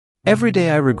Every day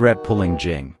I regret pulling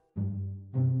Jing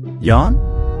Yuan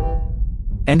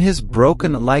and his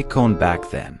broken light cone back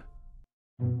then.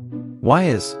 Why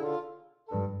is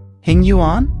Jing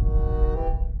Yuan?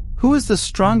 Who is the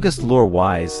strongest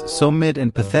lore-wise, so mid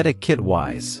and pathetic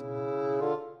kit-wise?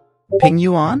 Jing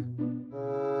Yuan?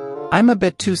 I'm a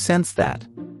bit too sense that.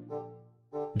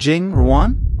 Jing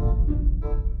Yuan?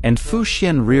 And Fu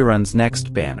Xian reruns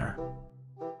next banner.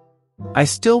 I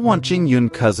still want Jing Yuan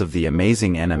cause of the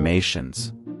amazing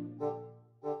animations.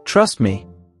 Trust me.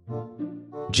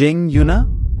 Jing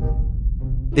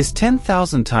Yuan is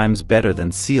 10,000 times better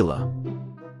than Sela.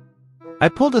 I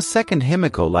pulled a second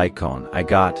Himiko light cone. I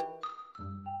got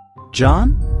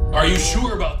John? Are you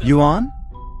sure about that? Yuan?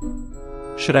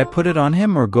 Should I put it on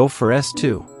him or go for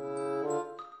S2?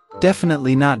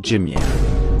 Definitely not Jing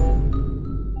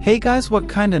Yuan. Hey guys, what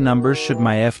kind of numbers should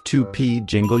my F2P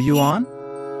jingle Yuan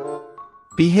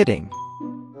be hitting?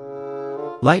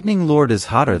 Lightning Lord is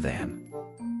hotter than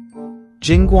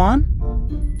Jing Yuan?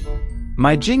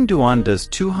 My Jing Yuan does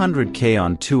 200k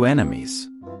on 2 enemies.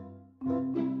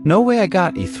 No way I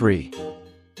got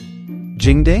E3.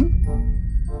 Jing Ding?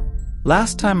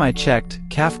 Last time I checked,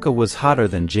 Kafka was hotter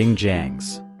than Jing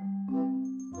Jiang's.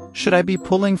 Should I be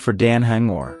pulling for Dan Heng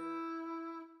or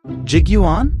Jing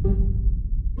Yuan?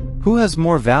 Who has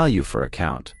more value for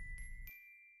account?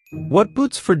 What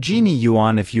boots for Genie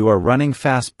Yuan if you are running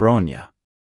fast Bronya?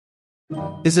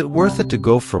 Is it worth it to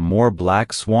go for more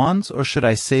Black Swans or should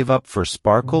I save up for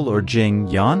Sparkle or Jing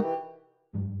Yuan?